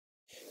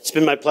It's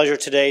been my pleasure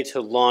today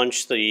to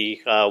launch the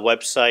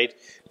website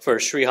for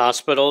Shri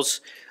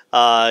Hospitals.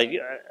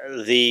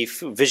 The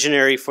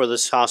visionary for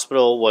this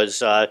hospital was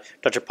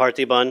Dr.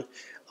 Parthiban,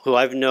 who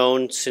I've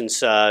known since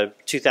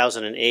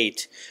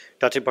 2008.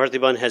 Dr.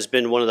 Parthiban has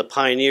been one of the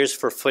pioneers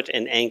for foot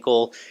and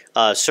ankle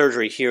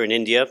surgery here in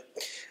India.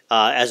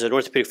 As an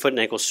orthopedic foot and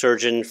ankle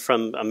surgeon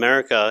from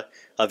America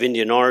of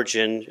Indian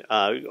origin,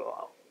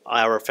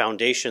 our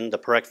foundation, the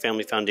Parekh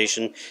Family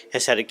Foundation,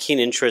 has had a keen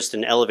interest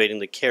in elevating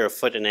the care of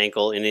foot and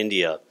ankle in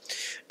India.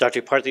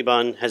 Dr.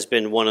 Parthiban has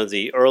been one of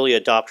the early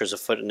adopters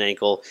of foot and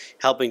ankle,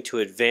 helping to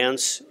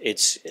advance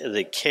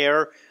the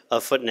care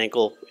of foot and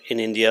ankle in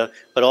India,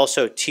 but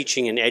also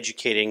teaching and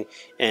educating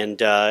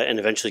and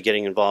eventually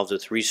getting involved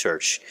with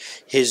research.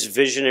 His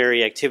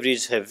visionary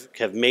activities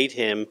have made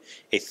him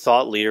a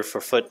thought leader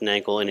for foot and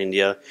ankle in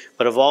India,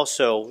 but have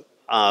also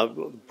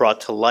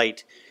brought to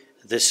light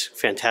this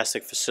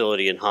fantastic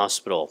facility and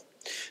hospital.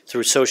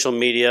 Through social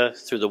media,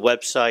 through the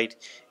website,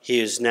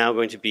 he is now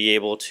going to be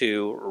able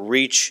to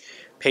reach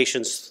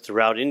patients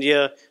throughout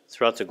India,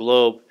 throughout the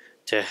globe,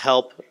 to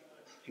help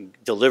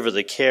deliver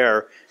the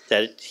care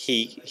that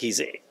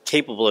he's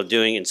capable of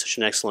doing in such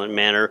an excellent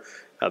manner,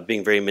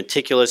 being very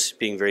meticulous,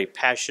 being very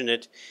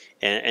passionate,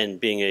 and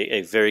being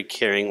a very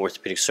caring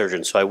orthopedic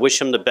surgeon. So I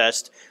wish him the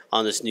best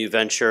on this new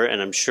venture,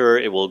 and I'm sure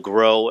it will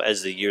grow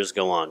as the years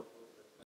go on.